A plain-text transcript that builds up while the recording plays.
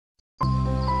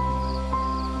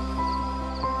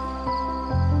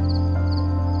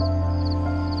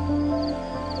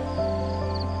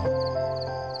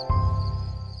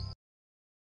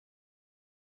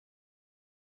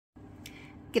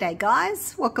G'day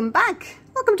guys, welcome back.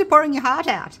 Welcome to Pouring Your Heart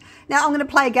Out. Now I'm going to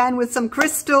play again with some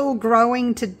crystal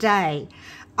growing today.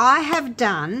 I have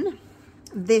done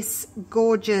this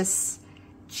gorgeous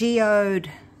geode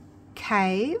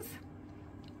cave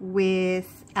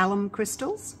with alum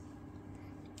crystals.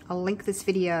 I'll link this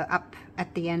video up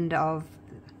at the end of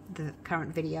the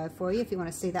current video for you if you want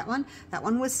to see that one. That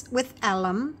one was with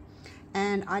alum,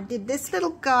 and I did this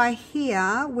little guy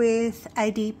here with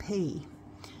ADP.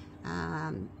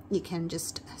 You can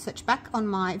just search back on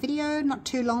my video, not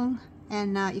too long,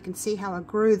 and you can see how I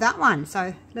grew that one. So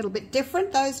a little bit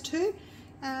different, those two.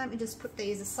 Let me just put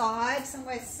these aside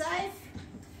somewhere safe.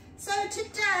 So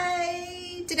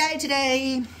today,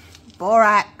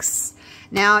 borax.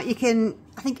 Now you can,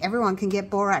 I think everyone can get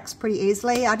borax pretty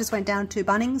easily. I just went down to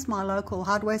Bunnings, my local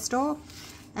hardware store,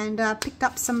 and picked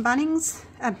up some borax.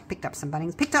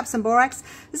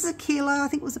 This is a kilo. I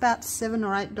think it was about $7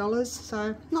 or $8,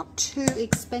 so not too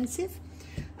expensive.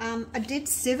 I did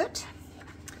sieve it.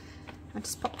 I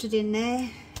just popped it in there.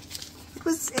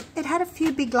 It had a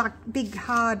few big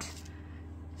hard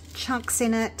chunks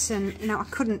in it, and you know, I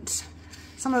couldn't.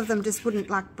 Some of them just wouldn't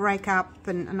like break up,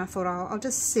 and I thought I'll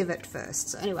just sieve it first.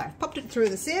 So anyway, I popped it through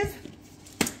the sieve,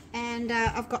 and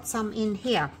I've got some in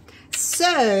here.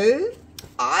 So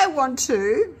I want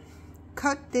to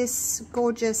coat this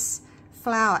gorgeous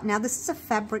flower. Now this is a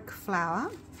fabric flower,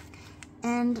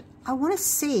 and I want to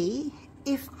see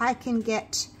if I can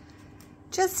get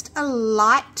just a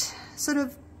light sort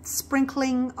of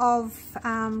sprinkling of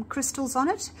crystals on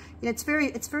it. You know, it's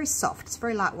very soft, it's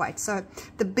very lightweight. So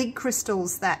the big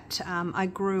crystals that I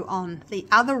grew on the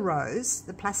other rose,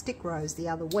 the plastic rose the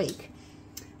other week,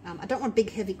 I don't want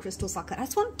big heavy crystals like that. I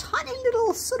just want tiny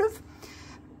little sort of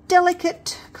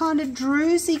delicate kind of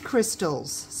druzy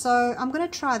crystals. So I'm going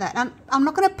to try that. I'm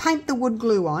not going to paint the wood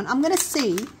glue on. I'm going to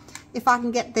see if I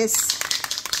can get this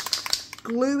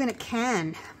glue in a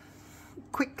can.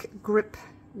 Quick grip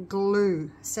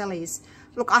glue, Sally's.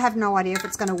 Look, I have no idea if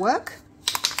it's going to work,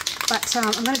 but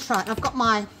I'm going to try it. I've got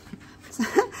my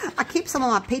I keep some of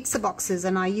my pizza boxes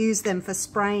and I use them for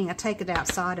spraying. I take it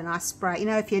outside and I spray, you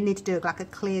know, if you need to do like a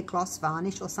clear gloss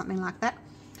varnish or something like that.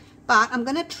 But I'm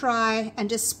going to try and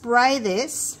just spray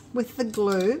this with the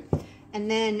glue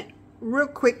and then real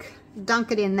quick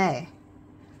dunk it in there,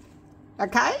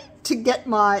 okay, to get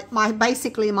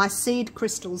basically my seed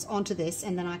crystals onto this,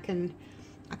 and then I can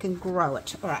grow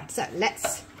it. All right, so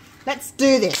let's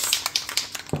do this.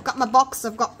 I've got my box,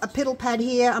 I've got a piddle pad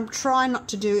here. I'm trying not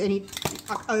to do any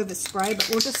like overspray, but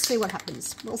we'll just see what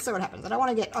happens. We'll see what happens. I don't want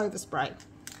to get overspray.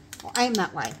 I'll aim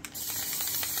that way.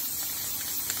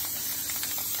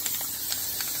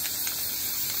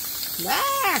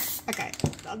 Ah, okay,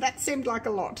 that seemed like a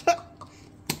lot.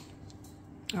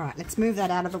 All right, let's move that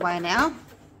out of the way now.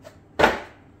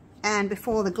 And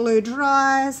before the glue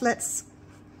dries, let's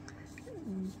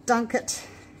dunk it.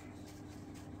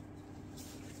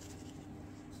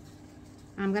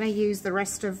 I'm going to use the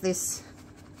rest of this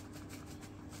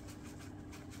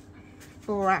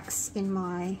borax in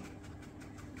my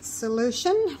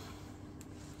solution.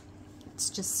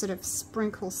 Let's just sort of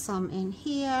sprinkle some in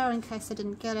here in case I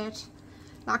didn't get it.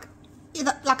 Like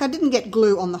I didn't get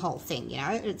glue on the whole thing, you know.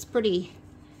 It's pretty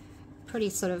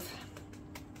sort of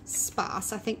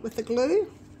sparse, I think, with the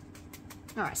glue.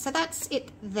 All right, so that's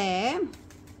it there.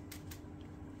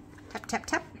 Tap, tap,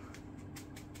 tap.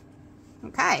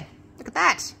 Okay, look at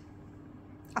that.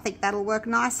 I think that'll work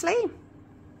nicely,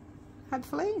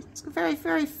 hopefully. It's got very,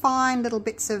 very fine little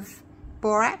bits of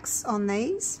borax on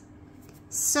these.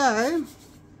 So,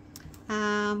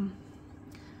 I'll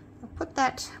put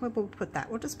that, we'll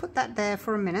just put that there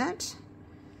for a minute.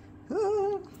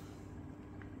 Ooh.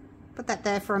 Put that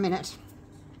there for a minute.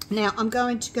 Now I'm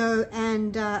going to go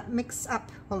and mix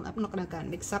up, well, I'm not going to go and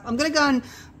mix up. I'm going to go and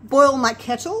boil my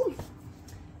kettle.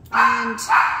 And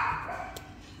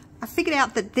I figured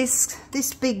out that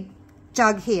this big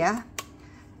jug here,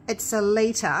 it's a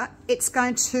litre. It's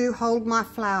going to hold my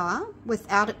flour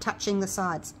without it touching the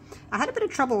sides. I had a bit of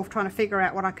trouble trying to figure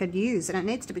out what I could use, and it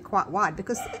needs to be quite wide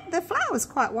because the flour is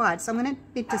quite wide. So I'm going to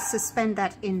need to suspend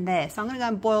that in there. So I'm going to go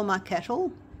and boil my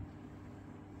kettle.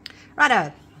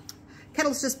 Righto.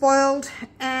 Kettle's just boiled,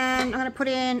 and I'm going to put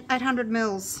in 800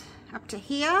 mils up to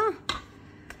here.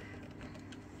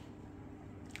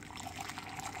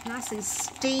 Nice and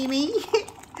steamy.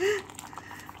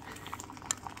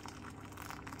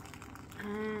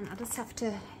 And I just have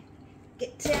to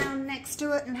get down next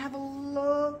to it and have a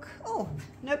look. Oh,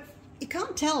 nope. You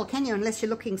can't tell, can you, unless you're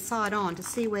looking side on to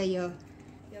see where your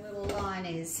little line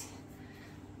is.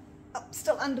 Oh,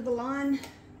 still under the line.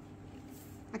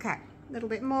 Okay, a little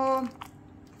bit more.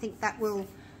 I think that will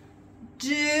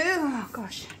do, oh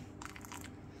gosh.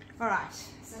 All right,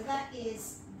 so that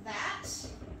is that.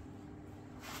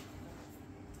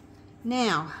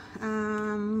 Now,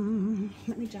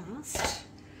 let me just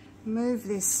move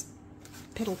this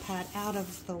pedal pad out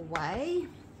of the way.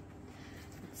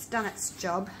 It's done its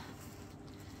job.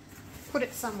 Put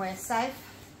it somewhere safe.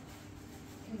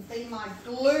 It can be my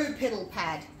glue pedal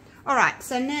pad. All right,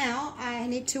 so now I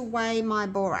need to weigh my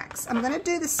borax. I'm going to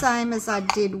do the same as I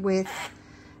did with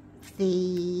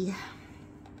the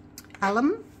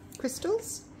alum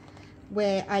crystals,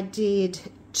 where I did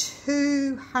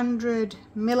 200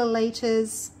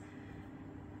 milliliters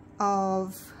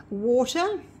of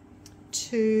water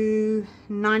to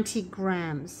 90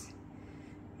 grams.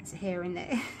 There's a hair in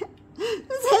there.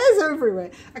 There's hairs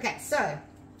everywhere. Okay, so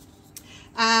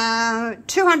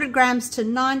 200 grams to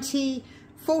 90,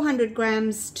 400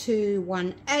 grams to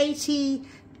 180,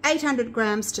 800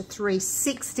 grams to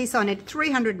 360. So I need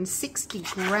 360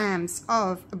 grams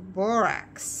of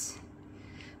borax.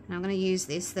 And I'm going to use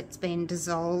this that's been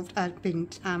dissolved,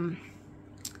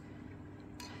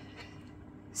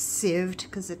 sieved,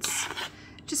 because it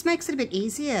just makes it a bit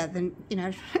easier than, you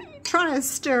know, trying to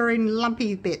stir in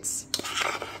lumpy bits. I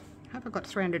hope I've got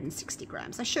 360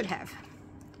 grams. I should have.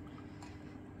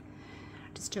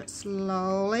 Just do it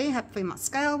slowly. Hopefully my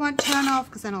scale won't turn off,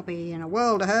 because then I'll be in a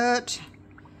world of hurt.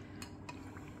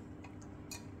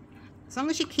 As long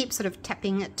as you keep sort of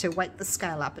tapping it to wake the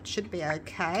scale up, it should be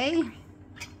okay.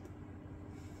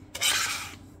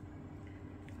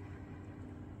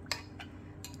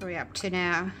 What are we up to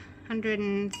now?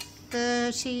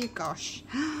 130. Gosh,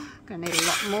 I'm gonna need a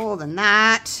lot more than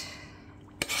that.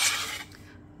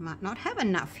 Might not have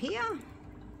enough here.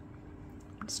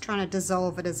 I'm just trying to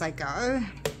dissolve it as I go.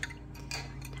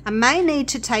 I may need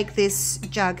to take this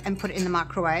jug and put it in the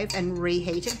microwave and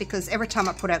reheat it, because every time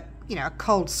I put a, you know, a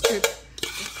cold scoop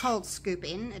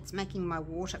in, it's making my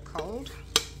water cold.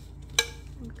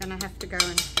 I'm gonna have to go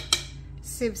and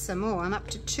sieve some more. I'm up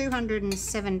to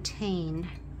 217.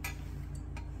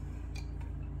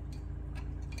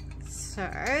 So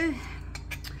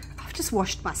I've just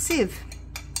washed my sieve.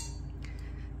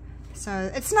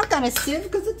 So it's not going to sieve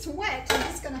because it's wet. I'm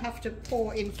just going to have to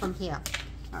pour in from here.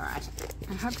 All right,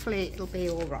 and hopefully it'll be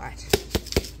all right.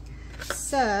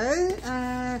 So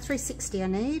 360 I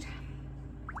need.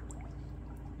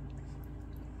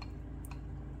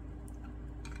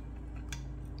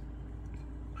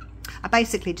 I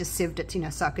basically just sieved it, you know,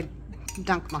 so I could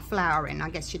dunk my flour in. I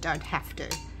guess you don't have to.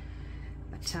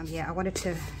 But yeah, I wanted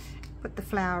to put the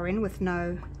flour in with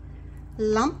no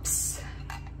lumps,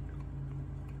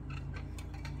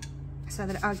 so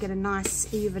that I'll get a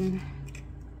nice even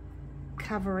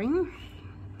covering.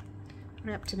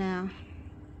 We're up to now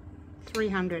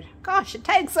 300. Gosh, it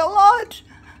takes a lot.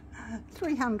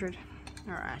 300.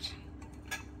 All right.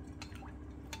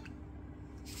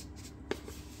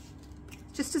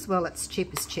 Just as well it's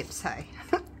cheap as chips, hey?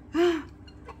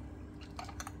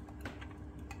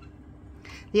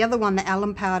 The other one, the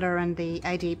alum powder and the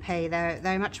ADP,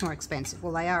 they're much more expensive.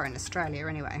 Well, they are in Australia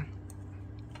anyway.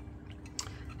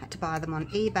 Had to buy them on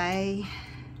eBay.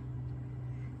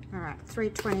 All right,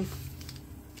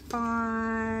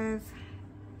 325,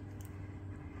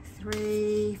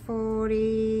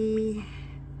 340.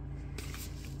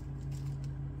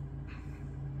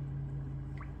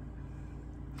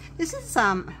 This is,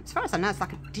 as far as I know, it's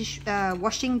like a dish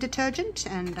washing detergent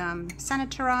and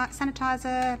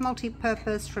sanitizer,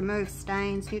 multi-purpose, removes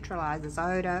stains, neutralizes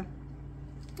odor.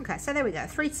 Okay, so there we go,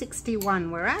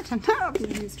 361 we're at, and I've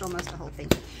used almost the whole thing.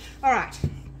 All right,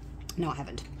 no, I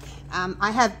haven't. I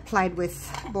have played with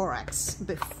borax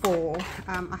before.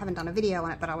 I haven't done a video on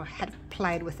it, but I had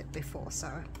played with it before,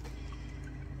 so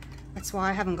that's why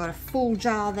I haven't got a full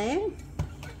jar there.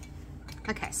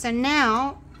 Okay, so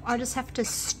now I just have to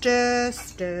stir,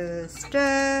 stir,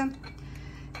 stir,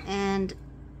 and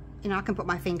you know, I can put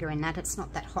my finger in that. It's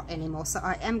not that hot anymore, so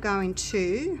I am going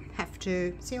to have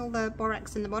to, see all the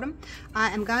borax in the bottom? I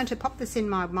am going to pop this in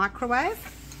my microwave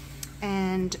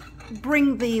and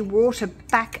bring the water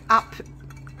back up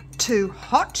to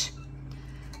hot,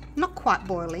 not quite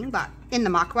boiling, but in the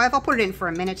microwave. I'll put it in for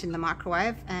a minute in the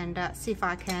microwave and see if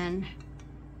I can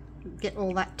get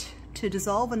all that to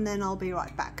dissolve, and then I'll be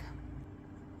right back.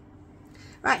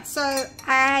 Right, so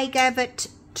I gave it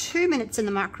 2 minutes in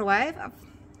the microwave.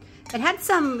 It had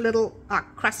some little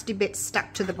crusty bits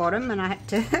stuck to the bottom, and I had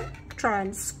to try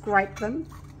and scrape them.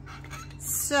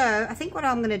 So I think what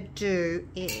I'm going to do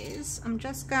is I'm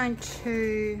just going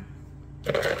to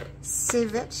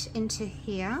sieve it into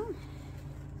here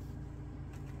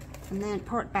and then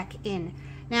pour it back in.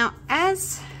 Now,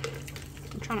 as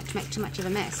I'm trying not to make too much of a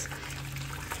mess,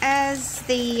 as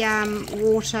the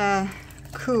water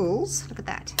cools, look at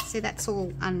that, see that's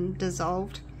all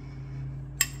undissolved.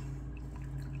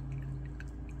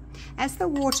 As the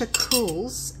water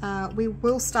cools, we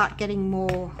will start getting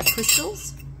more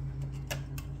crystals.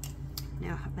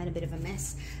 Now I've made a bit of a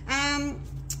mess.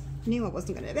 Knew I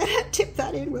wasn't going to tip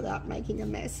that in without making a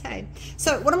mess, hey.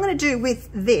 So what I'm going to do with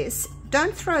this,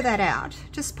 don't throw that out,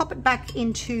 just pop it back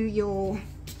into your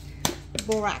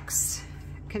borax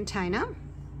container,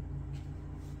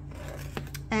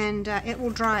 and it will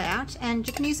dry out and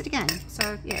you can use it again.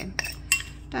 So yeah,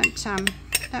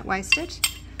 don't waste it.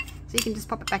 So you can just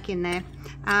pop it back in there,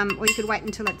 or you could wait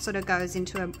until it sort of goes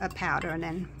into a powder and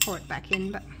then pour it back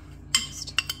in, but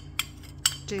just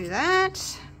do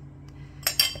that.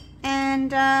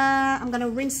 And I'm going to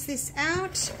rinse this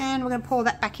out and we're going to pour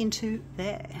that back into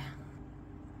there.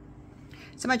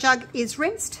 So my jug is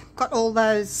rinsed, got all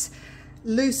those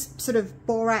loose sort of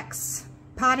borax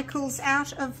particles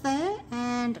out of there,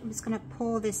 and I'm just going to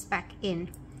pour this back in.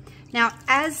 Now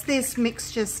as this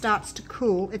mixture starts to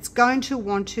cool, it's going to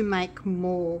want to make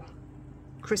more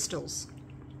crystals,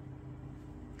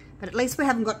 but at least we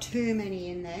haven't got too many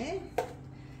in there.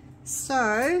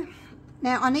 So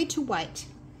now I need to wait.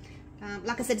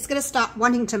 Like I said, it's going to start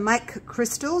wanting to make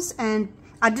crystals, and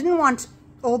I didn't want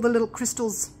all the little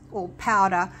crystals or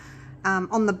powder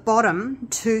on the bottom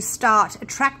to start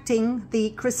attracting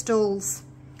the crystals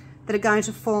that are going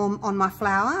to form on my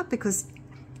flower, because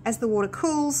as the water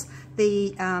cools,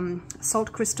 the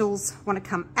salt crystals want to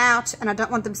come out, and I don't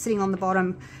want them sitting on the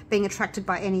bottom being attracted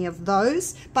by any of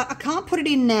those. But I can't put it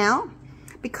in now,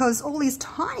 because all these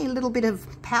tiny little bit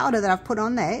of powder that I've put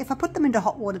on there, if I put them into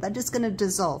hot water, they're just going to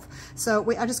dissolve. So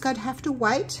we are just going to have to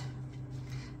wait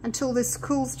until this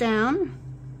cools down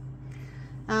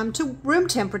to room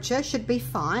temperature, should be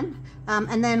fine,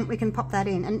 and then we can pop that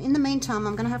in. And in the meantime,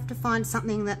 I'm going to have to find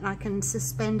something that I can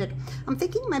suspend it. I'm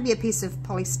thinking maybe a piece of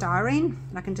polystyrene,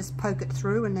 and I can just poke it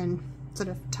through and then sort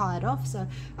of tie it off. So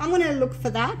I'm going to look for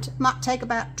that. It might take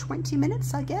about 20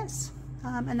 minutes, I guess,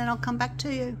 and then I'll come back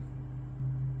to you.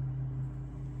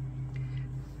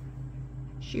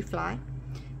 Shoe fly.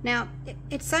 Now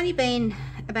it's only been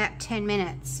about 10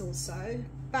 minutes or so,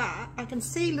 but I can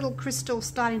see little crystals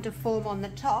starting to form on the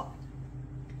top,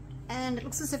 and it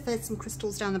looks as if there's some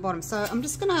crystals down the bottom. So I'm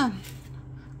just gonna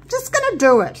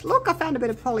do it. Look, I found a bit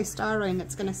of polystyrene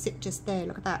that's gonna sit just there.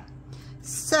 Look at that.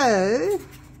 So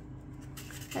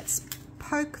let's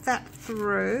poke that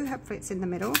through. Hopefully it's in the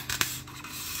middle,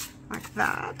 like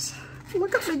that.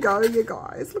 Look at me go, you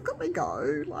guys. Look at me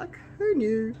go. Like, who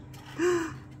knew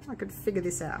I could figure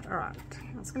this out? All right,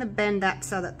 I'm just going to bend that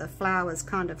so that the flower's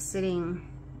kind of sitting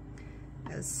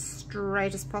as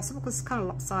straight as possible, because it's kind of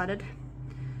lopsided.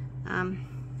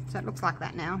 So it looks like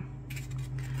that now.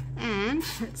 And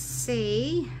let's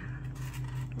see,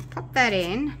 we'll pop that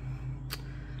in.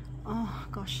 Oh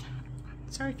gosh,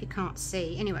 sorry if you can't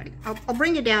see. Anyway, I'll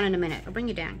bring you down in a minute. I'll bring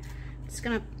you down. Just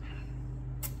gonna,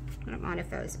 I don't mind if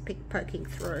those are poking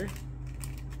through.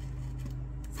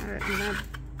 So I'm gonna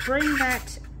bring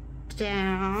that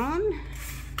down.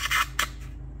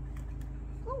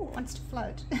 Oh, it wants to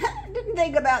float. Didn't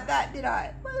think about that, did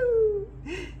I? Woo!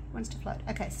 Wants to float.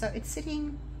 Okay, so it's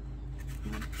sitting.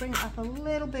 I'm gonna bring it up a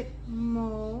little bit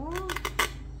more.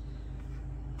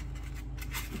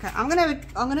 Okay, I'm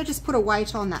gonna just put a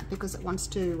weight on that because it wants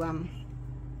to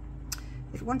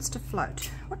float.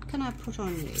 What can I put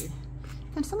on you?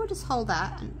 Can someone just hold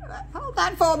that and hold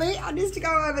that for me? I need to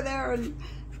go over there and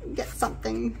get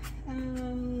something.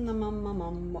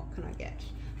 What can I get?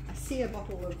 I see a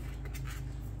bottle of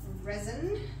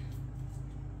resin.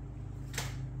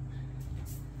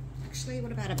 Actually,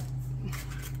 what about a...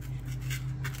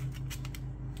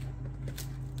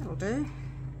 That'll do.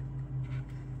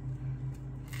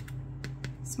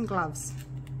 Some gloves.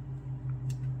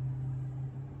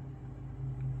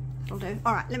 That'll do.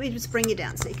 All right, let me just bring you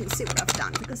down so you can see what I've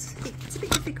done, because it's a bit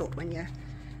difficult when you're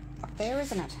up there,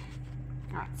 isn't it?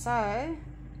 All right, so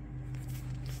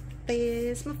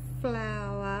there's my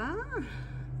flower.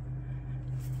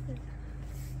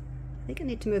 I think I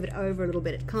need to move it over a little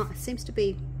bit. It seems to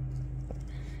be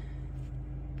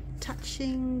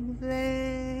touching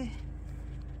there.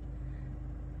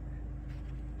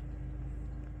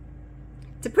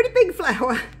 It's a pretty big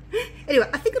flower. Anyway,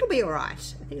 I think it'll be all right.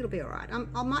 I think it'll be all right.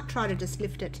 I might try to just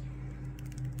lift it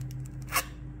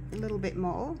a little bit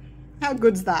more. How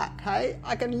good's that, hey?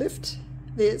 I can lift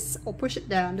this or push it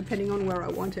down depending on where I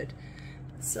want it.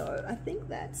 So I think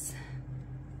that's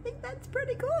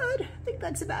pretty good. I think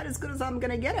that's about as good as I'm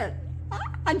gonna get it.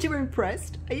 Aren't you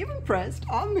impressed? Are you impressed?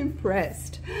 I'm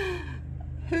impressed.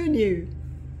 Who knew?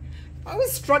 I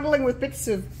was struggling with bits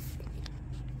of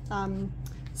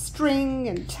string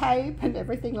and tape and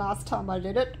everything last time I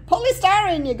did it.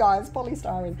 Polystyrene, you guys,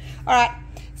 polystyrene. All right,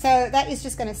 so that is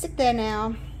just going to sit there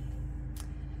now,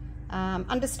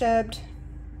 undisturbed.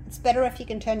 It's better if you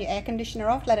can turn your air conditioner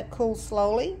off, let it cool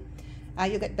slowly.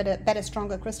 You'll get better,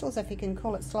 stronger crystals if you can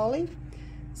cool it slowly.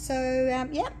 So,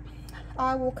 yeah,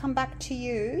 I will come back to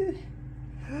you.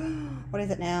 What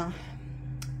is it now?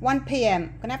 1 p.m.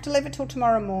 I'm gonna have to leave it till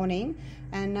tomorrow morning,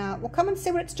 and we'll come and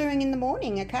see what it's doing in the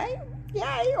morning, okay?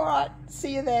 Yay, all right,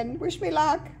 see you then. Wish me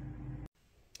luck.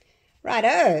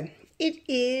 Righto, it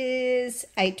is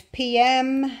 8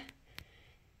 p.m.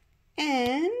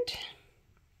 and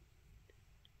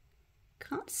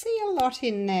can't see a lot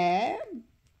in there,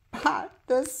 but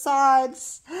the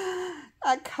sides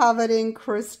are covered in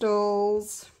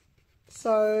crystals.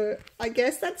 So I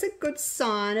guess that's a good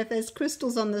sign. If there's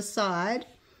crystals on the side,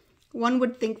 one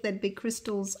would think there'd be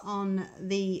crystals on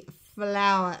the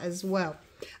flower as well.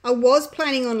 I was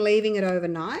planning on leaving it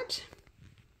overnight,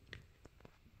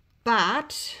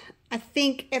 but I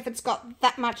think if it's got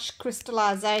that much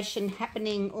crystallization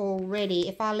happening already,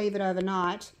 if I leave it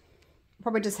overnight, I'll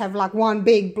probably just have like one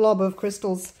big blob of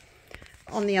crystals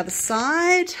on the other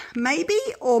side, maybe,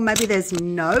 or maybe there's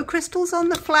no crystals on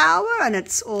the flower and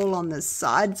it's all on the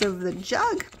sides of the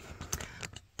jug.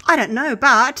 I don't know,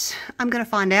 but I'm going to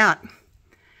find out.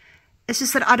 It's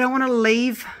just that I don't want to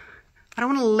leave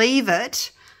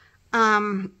it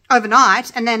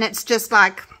overnight and then it's just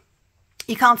like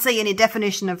you can't see any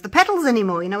definition of the petals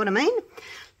anymore, you know what I mean?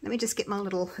 Let me just get my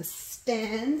little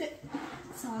stand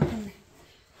so I can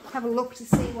have a look to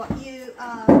see what you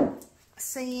are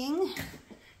seeing.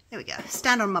 There we go,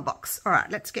 stand on my box. All right,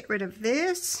 let's get rid of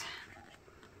this.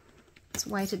 Let's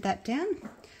weighted that down.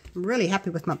 I'm really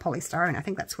happy with my polystyrene. I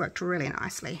think that's worked really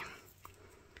nicely.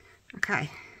 Okay.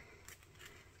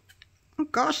 Oh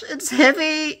gosh, it's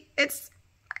heavy. It's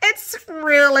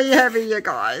really heavy, you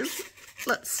guys.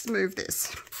 Let's move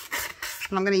this.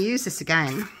 And I'm going to use this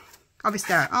again.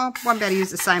 Obviously, I won't be able to use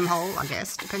the same hole, I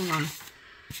guess, depending on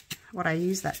what I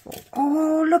use that for.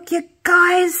 Oh, look, you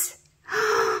guys.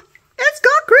 It's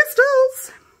got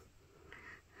crystals.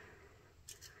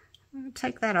 I'll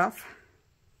take that off.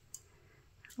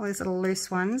 All these little loose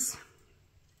ones.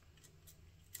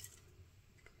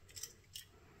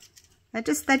 They're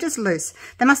just loose.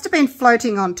 They must have been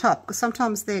floating on top, because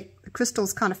sometimes the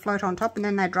crystals kind of float on top and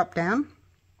then they drop down.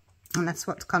 And that's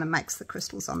what kind of makes the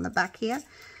crystals on the back here.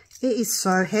 It is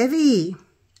so heavy.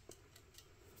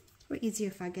 It's easier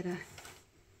if I get a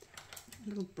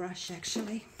little brush,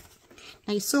 actually.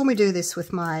 Now, you saw me do this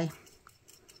with my,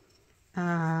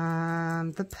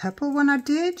 the purple one I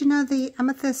did, you know, the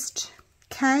Amethyst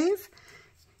Cave.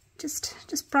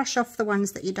 Just brush off the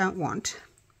ones that you don't want.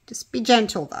 Just be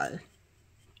gentle, though.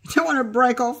 You don't want to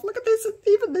break off. Look at this.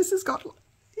 Even this has got,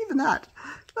 even that.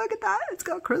 Look at that. It's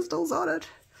got crystals on it.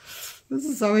 This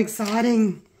is so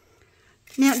exciting.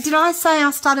 Now, did I say I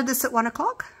started this at 1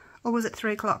 o'clock? Or was it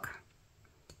 3 o'clock?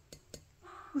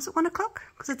 Was it 1 o'clock?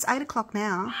 Because it's 8 o'clock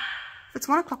now. If it's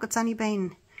 1 o'clock, it's only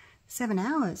been 7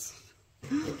 hours.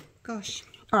 Gosh.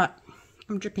 All right.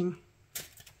 I'm dripping.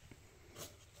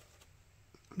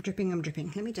 I'm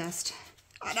dripping. Let me just...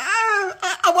 I know!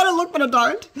 I want to look, but I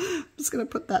don't. I'm just going to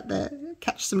put that there.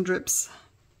 Catch some drips.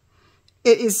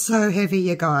 It is so heavy,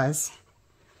 you guys.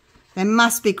 There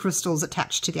must be crystals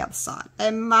attached to the other side.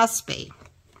 There must be.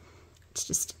 Let's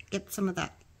just get some of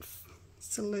that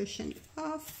solution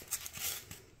off.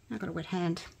 I've got a wet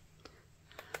hand.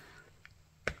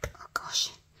 Oh, gosh.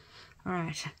 All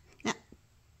right. Now,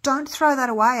 don't throw that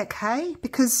away, okay?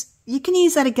 Because you can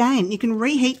use that again. You can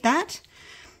reheat that.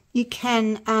 You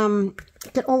can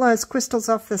get all those crystals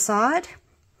off the side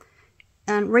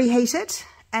and reheat it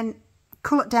and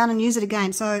cool it down and use it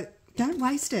again. So don't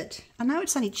waste it. I know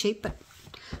it's only cheap, but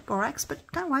borax, but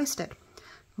don't waste it.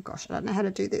 Oh gosh, I don't know how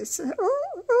to do this. How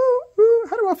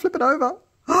do I flip it over?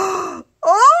 Oh,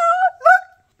 look,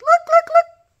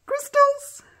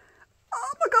 crystals.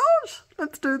 Oh my gosh,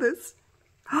 let's do this.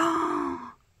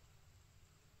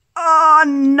 Oh,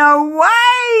 no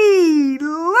way!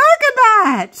 Look at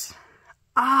that!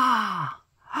 Ah,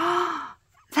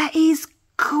 that is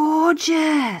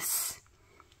gorgeous.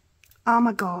 Oh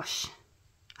my gosh.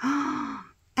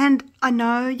 And I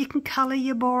know you can colour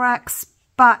your borax,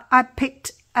 but I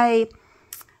picked a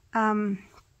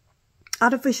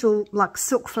artificial like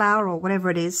silk flower or whatever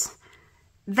it is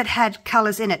that had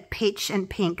colours in it, peach and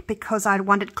pink, because I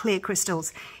wanted clear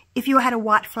crystals. If you had a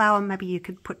white flower, maybe you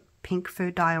could put pink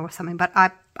food dye or something, but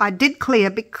I did clear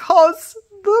because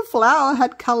the flower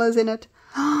had colours in it.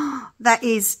 That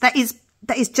is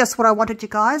that is just what I wanted, you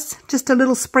guys. Just a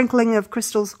little sprinkling of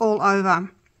crystals all over.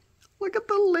 Look at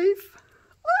the leaf.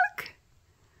 Look.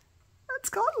 It's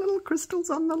got little crystals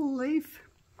on the leaf.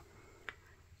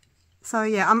 So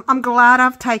yeah, I'm glad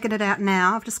I've taken it out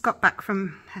now. I've just got back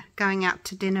from going out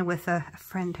to dinner with a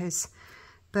friend whose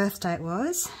birthday it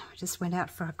was. We just went out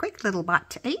for a quick little bite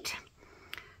to eat.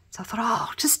 So I thought,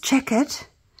 oh, just check it.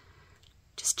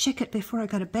 Just check it before I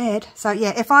go to bed. So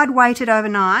yeah, if I'd waited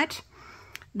overnight,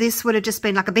 this would have just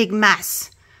been like a big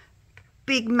mass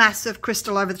of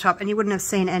crystal over the top, and you wouldn't have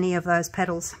seen any of those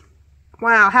petals.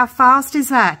 Wow, how fast is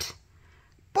that?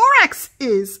 Borax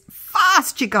is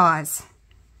fast, you guys.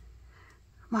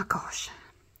 My gosh.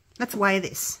 Let's weigh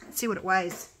this. Let's see what it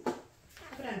weighs. I hope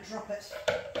I don't drop it.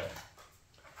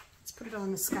 Let's put it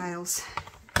on the scales.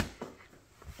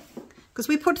 Because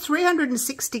we put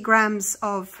 360 grams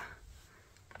of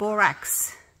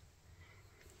borax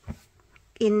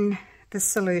in the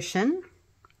solution.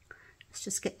 Let's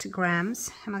just get to grams.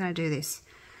 How am I going to do this?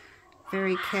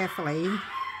 Very carefully.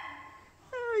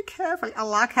 Very carefully. I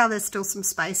like how there's still some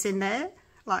space in there,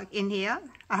 like in here.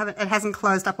 It hasn't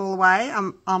closed up all the way.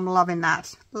 I'm loving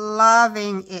that.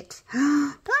 Loving it.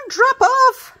 Don't drop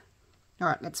off. All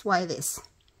right, let's weigh this.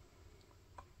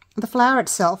 The flour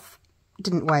itself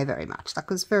didn't weigh very much. That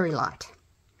was very light.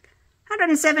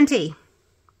 170.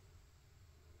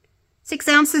 6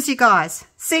 ounces, you guys.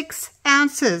 6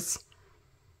 ounces.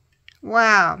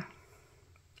 Wow.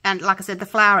 And like I said, the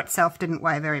flour itself didn't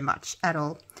weigh very much at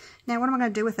all. Now, what am I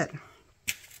going to do with it?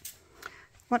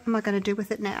 What am I going to do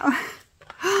with it now?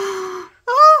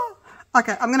 Oh,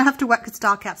 okay, I'm going to have to wait because it's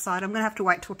dark outside. I'm going to have to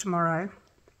wait till tomorrow.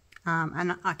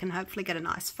 And I can hopefully get a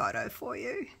nice photo for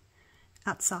you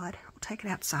outside. I'll take it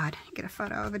outside, get a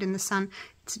photo of it in the sun.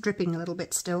 It's dripping a little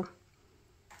bit still.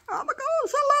 Oh my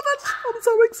gosh, I love it. I'm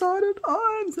so excited.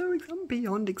 I'm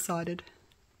beyond excited.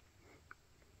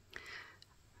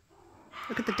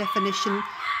 Look at the definition.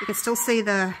 You can still see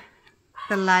the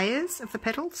layers of the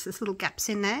petals. There's little gaps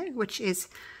in there, which is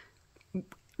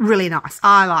really nice.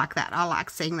 I like that. I like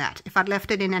seeing that. If I'd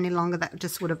left it in any longer, that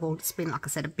just would have all just been, like I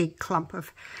said, a big clump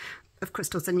of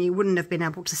crystals, and you wouldn't have been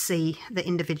able to see the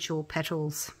individual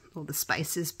petals or the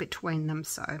spaces between them.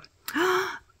 So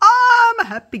I'm a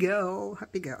happy girl,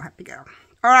 happy girl, happy girl.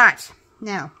 All right,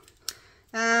 now,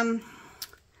 where am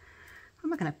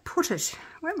I going to put it?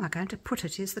 Where am I going to put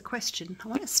it is the question. I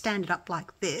want to stand it up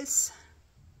like this.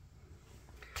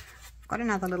 I've got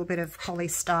another little bit of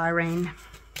polystyrene.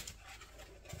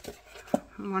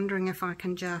 I'm wondering if I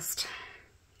can just,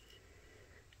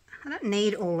 I don't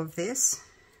need all of this.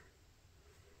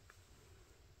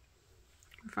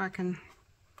 If I can,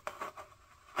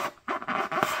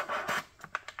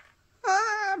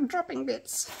 I'm dropping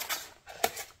bits.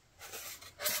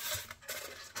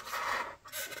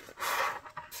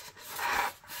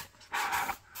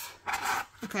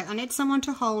 Okay, I need someone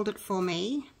to hold it for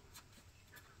me.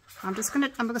 I'm just gonna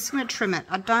trim it.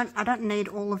 I don't need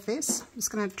all of this. I'm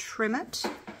just gonna trim it.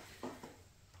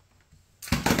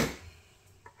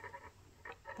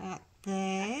 That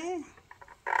there.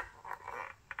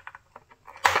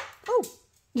 Oh,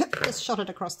 yep, just shot it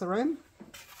across the room.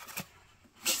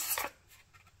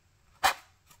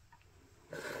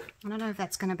 I don't know if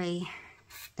that's going to be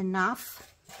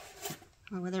enough,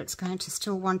 or whether it's going to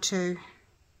still want to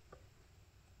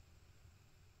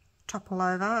topple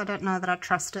over. I don't know that I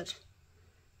trust it.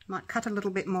 Might cut a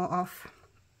little bit more off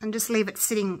and just leave it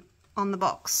sitting on the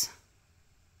box.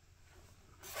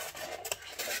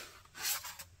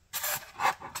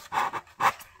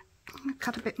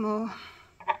 Cut a bit more.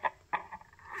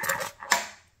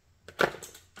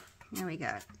 There we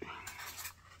go.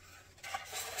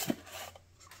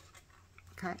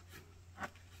 Okay.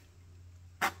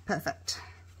 Perfect.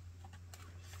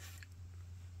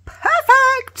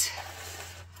 Perfect!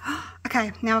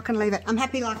 Okay, now I can leave it. I'm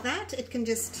happy like that. It can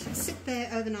just sit there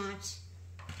overnight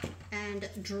and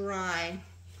dry.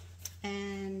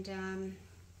 And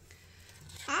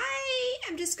I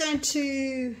am just going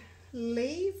to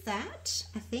leave that,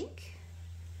 I think.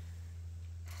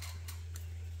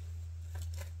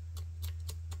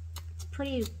 It's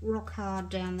pretty rock hard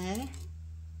down there.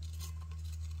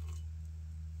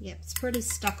 Yep, it's pretty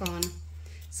stuck on.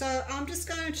 So I'm just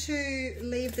going to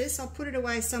leave this. I'll put it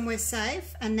away somewhere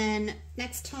safe, and then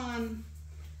next time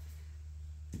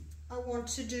I want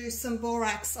to do some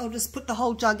borax, I'll just put the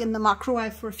whole jug in the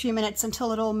microwave for a few minutes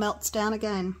until it all melts down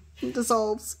again and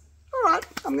dissolves. All right,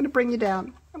 I'm going to bring you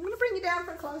down. I'm going to bring you down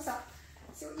for a close-up.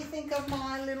 See what you think of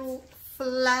my little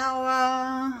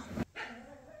flower.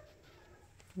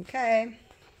 Okay,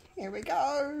 here we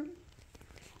go.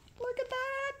 Look at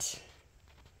that.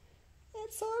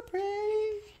 It's so pretty.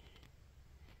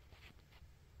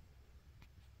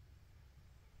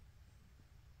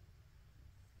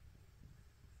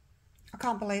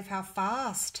 can't believe how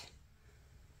fast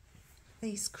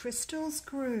these crystals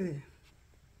grew.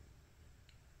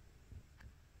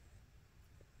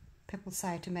 People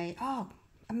say to me, oh,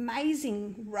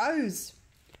 amazing, Rose.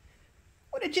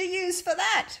 What did you use for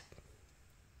that?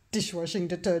 Dishwashing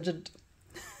detergent.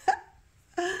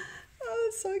 Oh,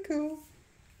 that's so cool.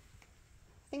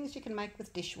 Things you can make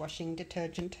with dishwashing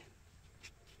detergent.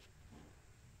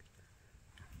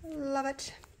 Love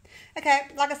it. Okay,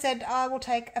 like I said, I will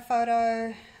take a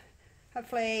photo.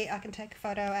 Hopefully I can take a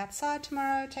photo outside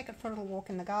tomorrow, take it for a little walk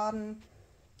in the garden,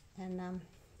 and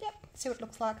yep, see what it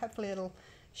looks like. Hopefully it'll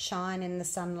shine in the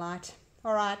sunlight.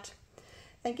 All right.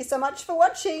 Thank you so much for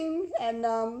watching, and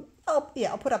I'll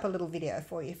put up a little video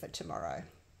for you for tomorrow.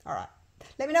 All right.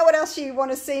 Let me know what else you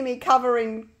want to see me cover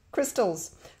in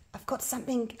crystals. I've got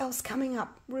something else coming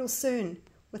up real soon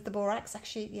with the borax.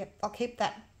 Actually, yep, I'll keep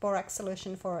that borax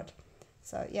solution for it.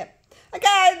 So, yep.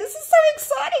 Okay, this is so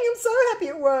exciting. I'm so happy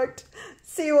it worked.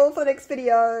 See you all for the next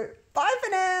video. Bye for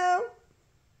now.